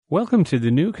Welcome to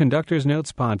the new Conductor's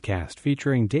Notes podcast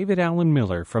featuring David Allen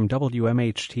Miller from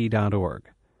WMHT.org.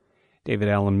 David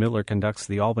Allen Miller conducts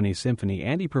the Albany Symphony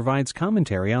and he provides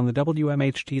commentary on the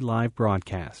WMHT live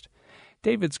broadcast.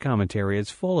 David's commentary is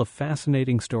full of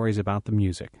fascinating stories about the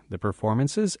music, the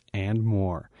performances, and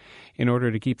more. In order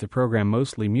to keep the program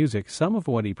mostly music, some of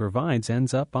what he provides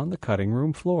ends up on the cutting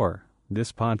room floor.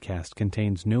 This podcast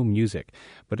contains no music,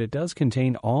 but it does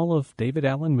contain all of David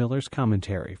Allen Miller's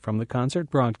commentary from the concert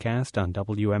broadcast on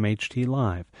WMHT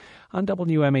Live, on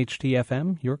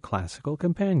WMHT-FM, your classical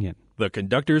companion. The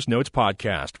Conductor's Notes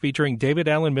podcast, featuring David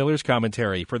Allen Miller's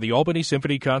commentary for the Albany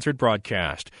Symphony concert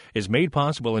broadcast, is made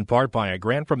possible in part by a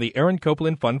grant from the Aaron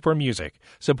Copland Fund for Music,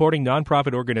 supporting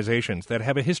nonprofit organizations that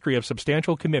have a history of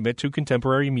substantial commitment to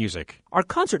contemporary music. Our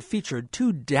concert featured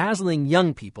two dazzling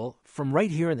young people from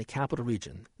right here in the Capital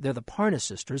Region. They're the Parnas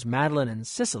sisters, Madeline and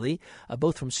Cicely,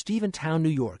 both from Stephentown, New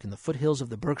York, in the foothills of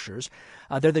the Berkshires.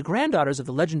 They're the granddaughters of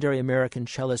the legendary American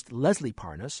cellist Leslie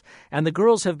Parnas, and the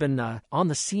girls have been on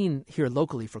the scene here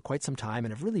locally for quite some time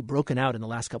and have really broken out in the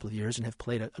last couple of years and have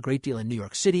played a great deal in New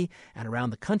York City and around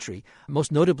the country, most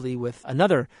notably with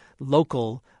another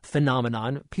local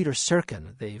phenomenon, Peter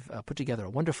Serkin. They've put together a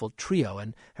wonderful trio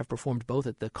and have performed both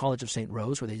at the College of St.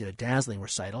 Rose, where they did a dazzling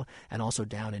recital, and also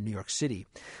down in New York City.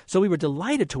 So we were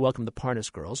delighted to welcome the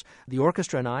Parnas girls. The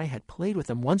orchestra and I had played with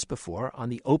them once before on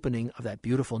the opening of that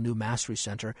beautiful new Mastery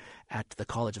Center at the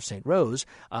College of St. Rose,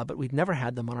 but we'd never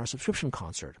had them on our subscription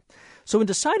concert. So in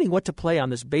deciding what to play on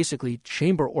this basically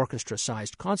chamber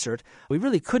orchestra-sized concert, we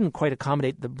really couldn't quite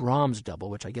accommodate the Brahms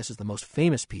double, which I guess is the most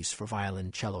famous piece for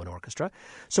violin, cello, and orchestra.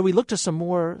 So we looked to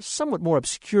some somewhat more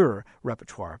obscure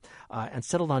repertoire and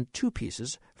settled on two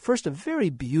pieces. First, a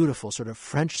very beautiful sort of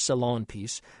French salon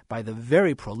piece by the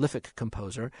very prolific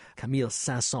composer Camille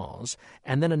Saint-Saëns,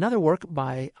 and then another work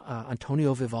by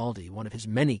Antonio Vivaldi, one of his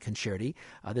many concerti.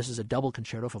 This is a double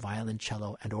concerto for violin,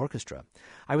 cello, and orchestra.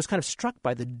 I was kind of struck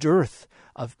by the dearth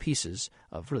of pieces,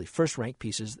 of really first-rank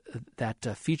pieces that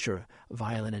feature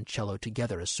violin and cello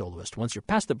together as soloists. Once you're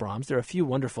past the Brahms, there are a few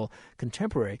wonderful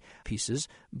contemporary pieces,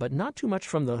 but not too much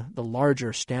from the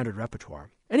larger standard repertoire.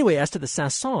 Anyway, as to the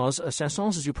Saint-Saëns,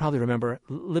 Saint-Saëns, as you probably remember,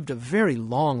 lived a very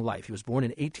long life. He was born in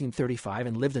 1835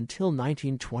 and lived until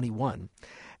 1921.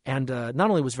 And not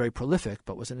only was very prolific,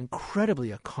 but was an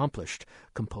incredibly accomplished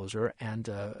composer and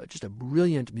just a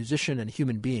brilliant musician and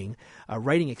human being,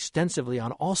 writing extensively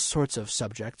on all sorts of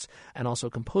subjects and also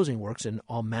composing works in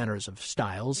all manners of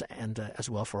styles and as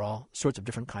well for all sorts of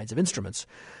different kinds of instruments.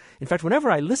 In fact, whenever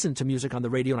I listen to music on the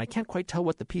radio and I can't quite tell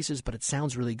what the piece is, but it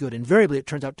sounds really good, invariably it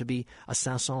turns out to be a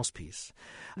Saint-Saëns piece.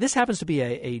 This happens to be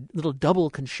a little double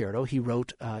concerto he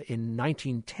wrote in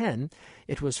 1910.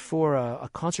 It was for a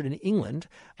concert in England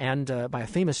and by a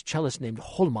famous cellist named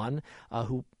Holman,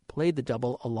 who played the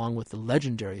double along with the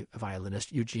legendary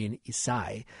violinist Eugene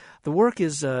Issai. The work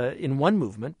is in one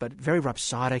movement, but very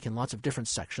rhapsodic in lots of different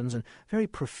sections and very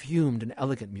perfumed and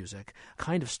elegant music, a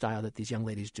kind of style that these young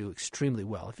ladies do extremely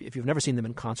well. If you've never seen them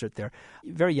in concert, they're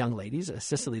very young ladies.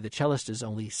 Cicely, the cellist, is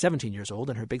only 17 years old,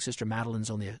 and her big sister Madeline's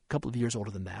only a couple of years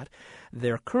older than that.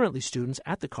 They're currently students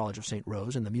at the College of St.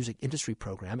 Rose in the music industry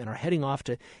program and are heading off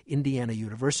to Indiana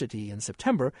University in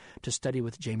September to study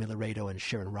with Jamie Laredo and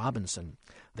Sharon Robinson.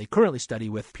 They currently study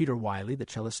with Peter Wiley, the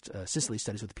cellist. Cicely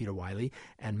studies with Peter Wiley,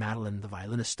 and Madeline, the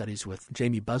violinist, studies with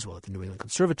Jamie Buswell at the New England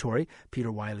Conservatory,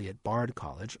 Peter Wiley at Bard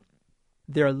College.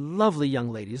 They're lovely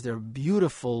young ladies. They're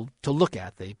beautiful to look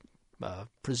at. They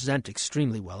present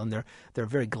extremely well, and they're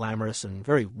very glamorous and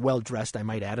very well dressed, I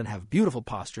might add, and have beautiful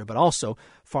posture, but also,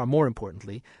 far more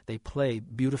importantly, they play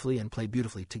beautifully and play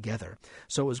beautifully together.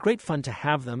 So it was great fun to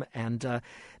have them, and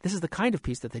this is the kind of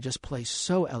piece that they just play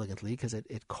so elegantly because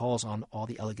it calls on all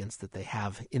the elegance that they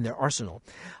have in their arsenal.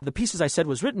 The piece, as I said,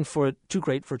 was written for two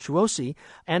great virtuosi,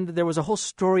 and there was a whole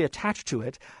story attached to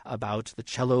it about the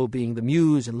cello being the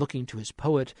muse and looking to his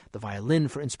poet, the violin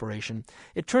for inspiration.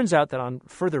 It turns out that on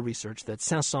further research that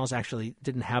Saint-Saëns actually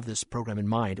didn't have this program in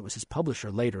mind. It was his publisher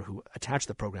later who attached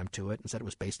the program to it and said it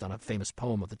was based on a famous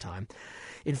poem of the time.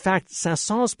 In fact,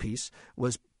 Saint-Saëns' piece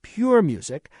was pure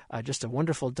music, just a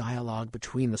wonderful dialogue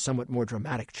between the somewhat more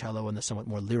dramatic cello and the somewhat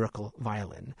more lyrical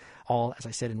violin, all, as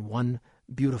I said, in one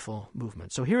beautiful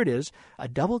movement. So here it is, a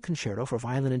double concerto for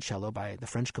violin and cello by the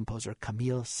French composer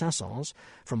Camille Saint-Saëns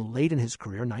from late in his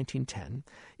career, 1910.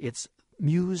 It's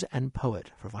muse and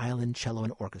poet for violin, cello,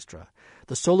 and orchestra.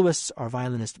 The soloists are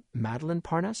violinist Madeline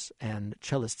Parnas and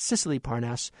cellist Cicely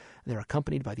Parnas. They're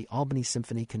accompanied by the Albany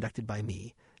Symphony, conducted by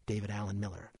me, David Allen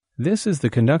Miller. This is the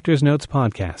Conductor's Notes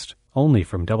podcast, only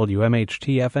from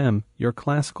WMHT-FM, your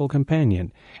classical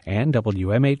companion, and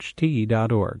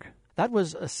WMHT.org. That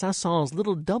was Saint-Saëns'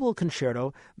 little double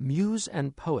concerto, Muse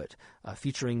and Poet,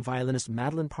 featuring violinist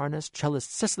Madeline Parnasse,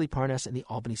 cellist Cecily Parnasse, and the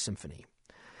Albany Symphony.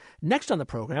 Next on the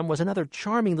program was another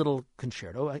charming little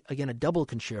concerto, again a double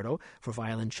concerto for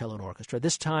violin, cello, and orchestra,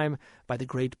 this time by the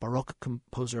great Baroque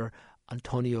composer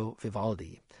Antonio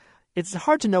Vivaldi. It's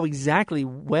hard to know exactly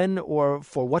when or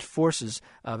for what forces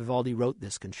Vivaldi wrote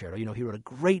this concerto. He wrote a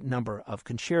great number of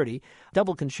concerti,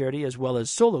 double concerti as well as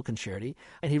solo concerti,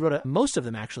 and he wrote most of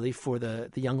them actually for the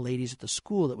young ladies at the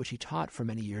school at which he taught for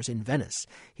many years in Venice.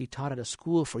 He taught at a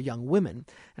school for young women,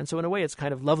 and so in a way it's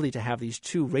kind of lovely to have these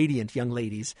two radiant young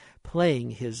ladies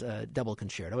playing his double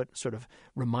concerto. It sort of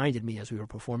reminded me as we were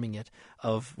performing it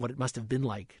of what it must have been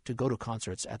like to go to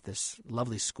concerts at this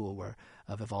lovely school where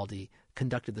Vivaldi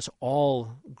conducted this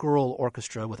all-girl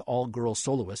orchestra with all-girl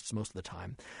soloists most of the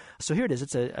time. So here it is.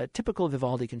 It's a typical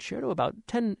Vivaldi concerto, about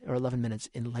 10 or 11 minutes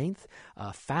in length,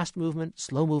 fast movement,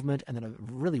 slow movement, and then a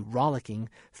really rollicking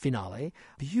finale.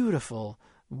 Beautiful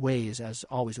ways, as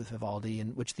always with Vivaldi,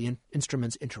 in which the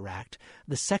instruments interact.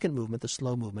 The second movement, the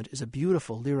slow movement, is a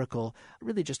beautiful, lyrical,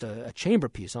 really just a chamber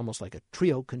piece, almost like a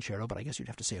trio concerto, but I guess you'd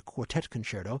have to say a quartet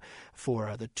concerto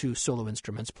for the two solo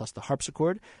instruments plus the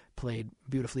harpsichord, played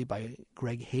beautifully by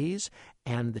Greg Hayes,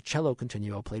 and the cello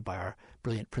continuo played by our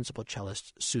brilliant principal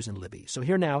cellist, Susan Libby. So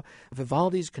here now,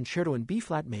 Vivaldi's Concerto in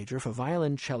B-flat major for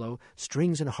violin, cello,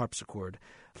 strings, and harpsichord,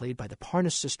 played by the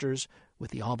Parnasse Sisters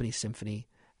with the Albany Symphony,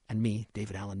 and me,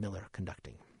 David Allen Miller,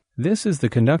 conducting. This is the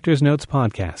Conductor's Notes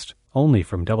podcast, only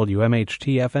from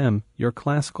WMHT-FM, your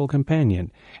classical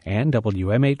companion, and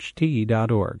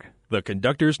WMHT.org. The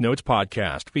Conductor's Notes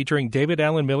podcast, featuring David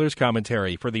Allen Miller's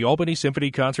commentary for the Albany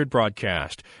Symphony Concert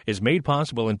broadcast, is made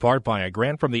possible in part by a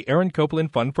grant from the Aaron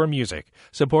Copland Fund for Music,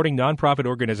 supporting nonprofit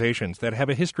organizations that have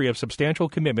a history of substantial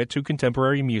commitment to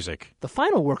contemporary music. The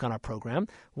final work on our program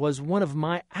was one of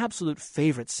my absolute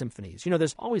favorite symphonies.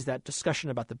 There's always that discussion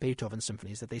about the Beethoven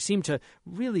symphonies, that they seem to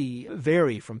really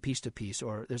vary from piece to piece,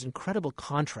 or there's incredible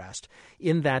contrast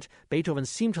in that Beethoven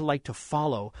seemed to like to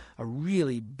follow a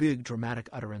really big dramatic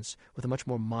utterance with a much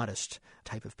more modest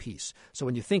type of piece. So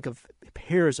when you think of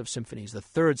pairs of symphonies, the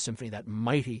Third Symphony, that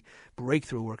mighty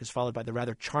breakthrough work, is followed by the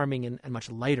rather charming and much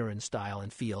lighter in style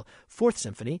and feel Fourth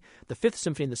Symphony. The Fifth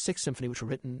Symphony and the Sixth Symphony, which were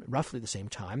written roughly the same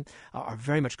time, are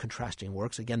very much contrasting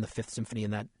works. Again, the Fifth Symphony in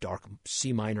that dark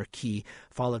C minor key,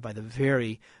 followed by the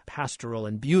very pastoral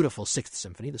and beautiful Sixth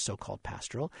Symphony, the so-called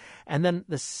pastoral. And then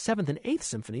the Seventh and Eighth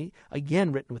Symphony,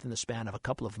 again written within the span of a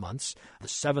couple of months. The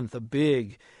Seventh, a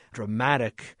big,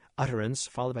 dramatic utterance,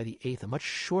 followed by the Eighth, a much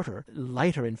shorter,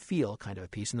 lighter in feel kind of a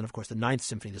piece. And then, of course, the Ninth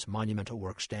Symphony, this monumental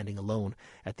work standing alone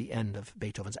at the end of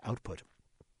Beethoven's output.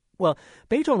 Well,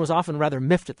 Beethoven was often rather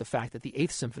miffed at the fact that the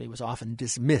Eighth Symphony was often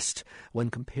dismissed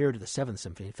when compared to the Seventh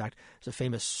Symphony. In fact, there's a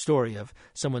famous story of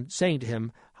someone saying to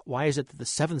him, "Why is it that the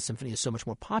Seventh Symphony is so much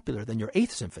more popular than your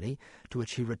Eighth Symphony?" To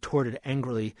which he retorted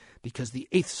angrily, "Because the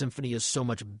Eighth Symphony is so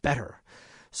much better."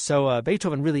 So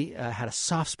Beethoven really had a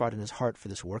soft spot in his heart for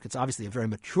this work. It's obviously a very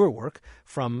mature work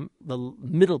from the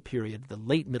middle period, the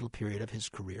late middle period of his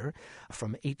career.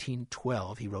 From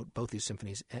 1812, he wrote both these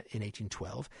symphonies in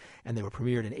 1812, and they were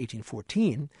premiered in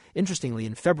 1814. Interestingly,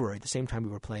 in February, the same time we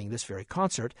were playing this very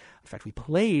concert, in fact, we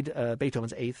played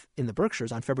Beethoven's Eighth in the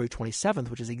Berkshires on February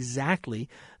 27th, which is exactly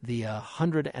the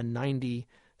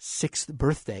 196th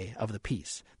birthday of the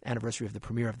piece, anniversary of the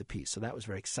premiere of the piece. So that was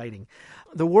very exciting.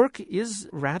 The work is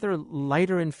rather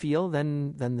lighter in feel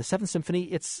than the Seventh Symphony.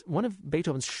 It's one of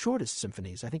Beethoven's shortest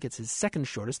symphonies. I think it's his second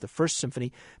shortest, the First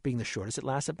Symphony being the shortest. It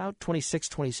lasts about 26,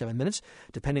 27 minutes,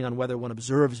 depending on whether one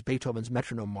observes Beethoven's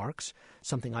metronome marks,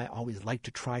 something I always like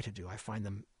to try to do. I find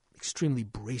them extremely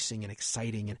bracing and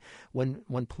exciting. And when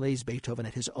one plays Beethoven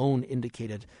at his own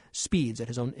indicated speeds, at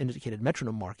his own indicated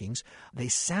metronome markings, they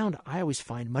sound, I always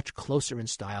find, much closer in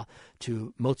style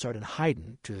to Mozart and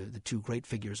Haydn, to the two great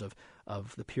figures of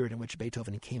the period in which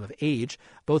Beethoven came of age,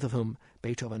 both of whom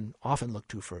Beethoven often looked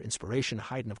to for inspiration.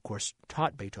 Haydn, of course,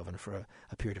 taught Beethoven for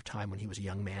a period of time when he was a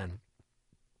young man.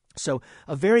 So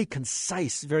a very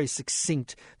concise, very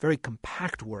succinct, very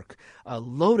compact work,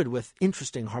 loaded with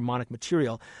interesting harmonic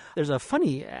material. There's a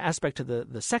funny aspect to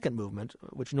the second movement,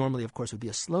 which normally, of course, would be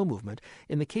a slow movement.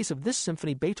 In the case of this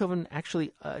symphony, Beethoven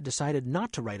actually decided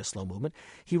not to write a slow movement.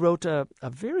 He wrote a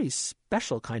very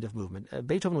special kind of movement.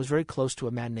 Beethoven was very close to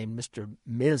a man named Mr.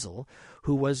 Mesel,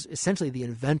 who was essentially the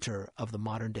inventor of the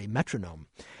modern-day metronome.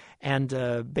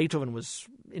 And Beethoven was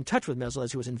in touch with Maelzel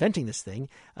as he was inventing this thing.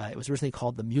 It was originally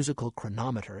called the musical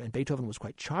chronometer, and Beethoven was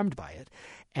quite charmed by it,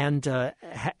 and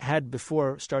had,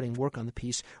 before starting work on the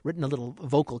piece, written a little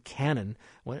vocal canon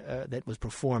that was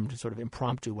performed sort of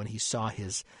impromptu when he saw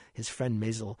his friend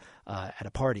Maelzel at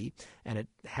a party, and it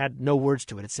had no words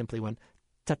to it. It simply went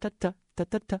ta-ta-ta,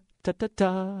 ta-ta-ta,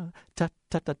 ta-ta-ta,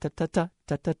 ta-ta-ta-ta-ta,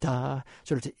 ta-ta-ta,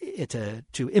 sort of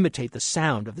to imitate the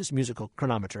sound of this musical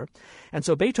chronometer. And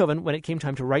so Beethoven, when it came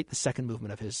time to write the second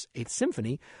movement of his Eighth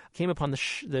Symphony, came upon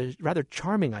the rather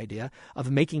charming idea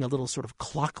of making a little sort of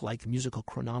clock-like musical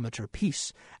chronometer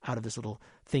piece out of this little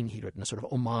thing he'd written, a sort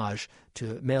of homage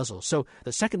to Maelzel. So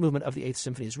the second movement of the Eighth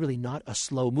Symphony is really not a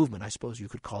slow movement. I suppose you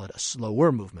could call it a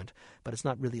slower movement, but it's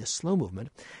not really a slow movement.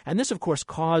 And this, of course,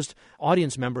 caused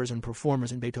audience members and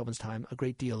performers in Beethoven's time a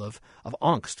great deal of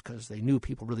angst, because they knew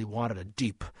people really wanted a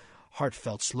deep,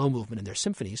 heartfelt slow movement in their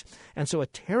symphonies. And so a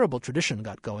terrible tradition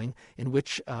got going in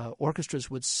which orchestras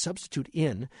would substitute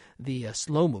in the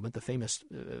slow movement, the famous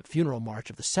funeral march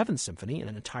of the Seventh Symphony, in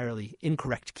an entirely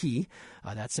incorrect key.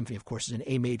 That symphony, of course, is in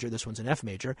A major. This one's in F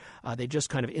major. They just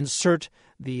kind of insert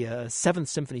the Seventh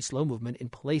Symphony slow movement in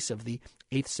place of the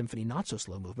Eighth Symphony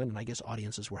not-so-slow movement, and I guess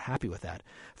audiences were happy with that.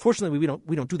 Fortunately, we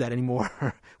don't do that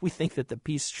anymore. We think that the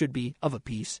piece should be of a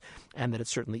piece, and that it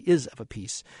certainly is of a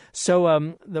piece.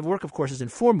 So the work, of course, is in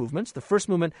four movements. The first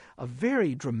movement, a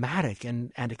very dramatic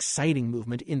and exciting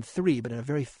movement in three, but in a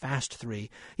very fast three.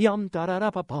 Yum da da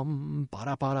da pa bum ba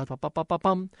da ba da pa pa pa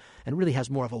bum, and really has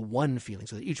more of a one feeling.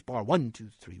 So that each bar 1 2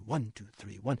 3 1 2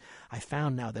 3 1. I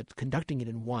found now that conducting it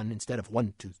in one instead of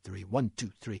 1 2 3 1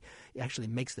 2 3, it actually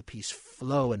makes the piece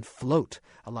flow and float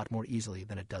a lot more easily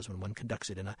than it does when one conducts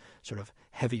it in a sort of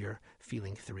heavier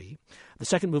feeling three. The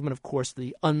second movement, of course,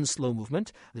 the unslow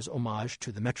movement, is homage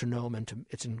to the metronome and to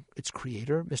its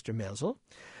creator, Mr. Maelzel.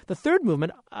 The third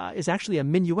movement is actually a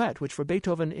minuet, which for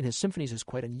Beethoven in his symphonies is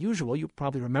quite unusual. You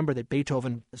probably remember that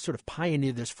Beethoven sort of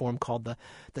pioneered this form called the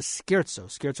scherzo,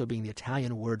 scherzo being the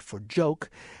Italian word for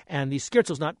joke, and these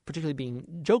scherzos not particularly being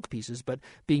joke pieces, but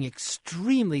being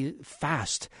extremely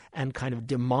fast and kind of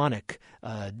demonic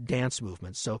dance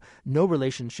movements. So no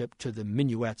relationship to the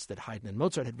minuets that Haydn and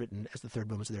Mozart had written as the third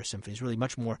movements of their symphonies, really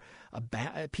much more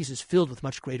pieces filled with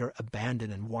much greater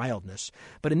abandon and wildness.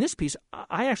 But in this piece,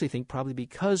 I actually think probably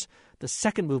because the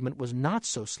second movement was not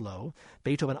so slow,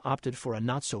 Beethoven opted for a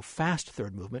not so fast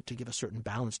third movement to give a certain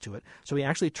balance to it. So he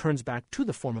actually turns back to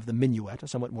the form of the minuet, a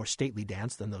somewhat more stately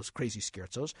dance than those crazy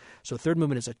scherzos. So third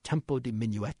movement is a tempo di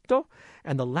minuetto,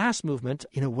 and the last movement,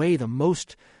 in a way the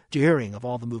most daring of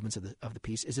all the movements of the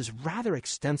piece, is this rather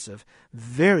extensive,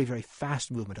 very, very fast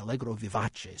movement, allegro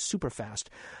vivace, super fast,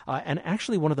 and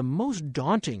actually one of the most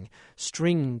daunting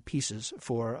string pieces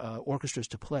for orchestras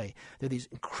to play. They're these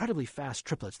incredibly fast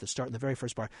triplets that start in the very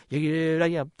first bar.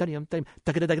 There's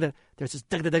this,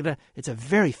 it's a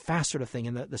very fast sort of thing,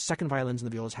 and the second violins and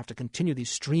the violas have to continue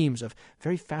these streams of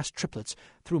very fast triplets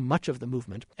through much of the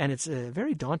movement, and it's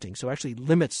very daunting, so actually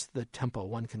limits the tempo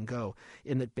one can go,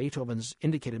 in that Beethoven's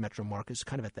indicated metronome mark is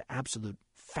kind of at the absolute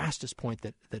fastest point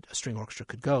that a string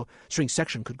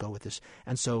section could go with this.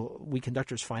 And so we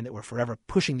conductors find that we're forever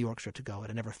pushing the orchestra to go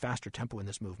at an ever faster tempo in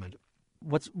this movement.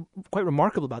 What's quite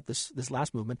remarkable about this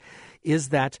last movement is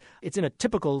that it's in a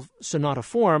typical sonata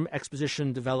form,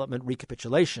 exposition, development,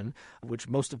 recapitulation, which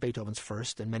most of Beethoven's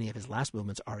first and many of his last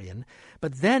movements are in.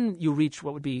 But then you reach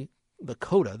what would be the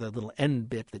coda, the little end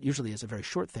bit that usually is a very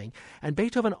short thing, and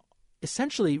Beethoven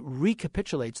essentially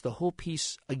recapitulates the whole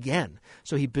piece again.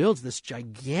 So he builds this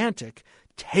gigantic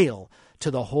tale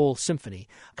to the whole symphony,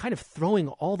 kind of throwing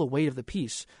all the weight of the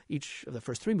piece. Each of the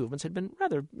first three movements had been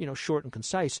rather, short and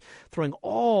concise, throwing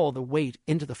all the weight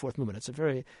into the fourth movement. It's a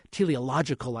very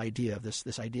teleological idea of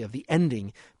this idea of the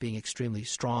ending being extremely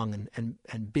strong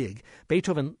and big.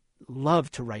 Beethoven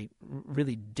loved to write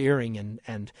really daring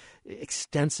and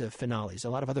extensive finales. A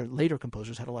lot of other later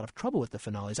composers had a lot of trouble with the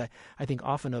finales. I think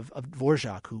often of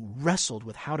Dvorak, who wrestled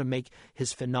with how to make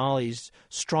his finales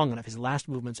strong enough, his last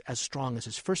movements as strong as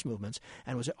his first movements,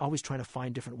 and was always trying to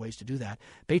find different ways to do that.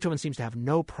 Beethoven seems to have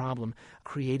no problem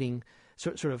creating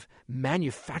sort of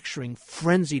manufacturing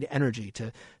frenzied energy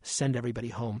to send everybody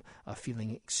home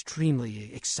feeling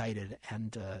extremely excited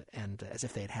and as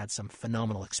if they had had some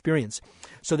phenomenal experience.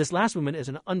 So this last movement is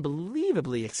an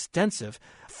unbelievably extensive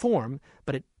form,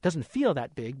 but it doesn't feel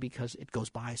that big because it goes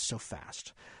by so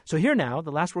fast. So here now,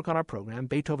 the last work on our program,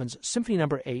 Beethoven's Symphony No.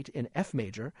 8 in F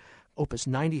major, Opus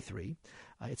 93.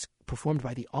 It's performed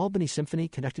by the Albany Symphony,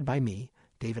 conducted by me,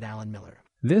 David Allen Miller.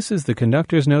 This is the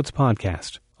Conductor's Notes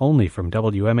Podcast, only from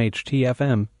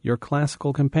WMHT-FM, your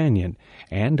classical companion,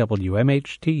 and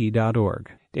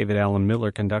WMHT.org. David Allen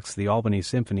Miller conducts the Albany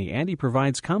Symphony, and he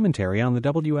provides commentary on the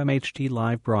WMHT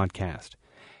live broadcast.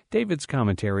 David's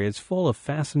commentary is full of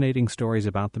fascinating stories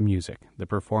about the music, the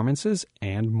performances,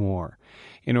 and more.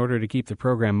 In order to keep the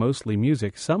program mostly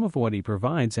music, some of what he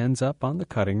provides ends up on the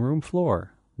cutting room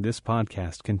floor. This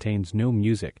podcast contains no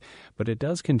music, but it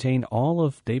does contain all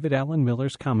of David Allen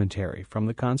Miller's commentary from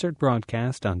the concert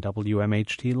broadcast on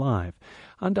WMHT Live,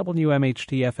 on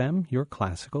WMHT-FM, your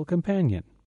classical companion.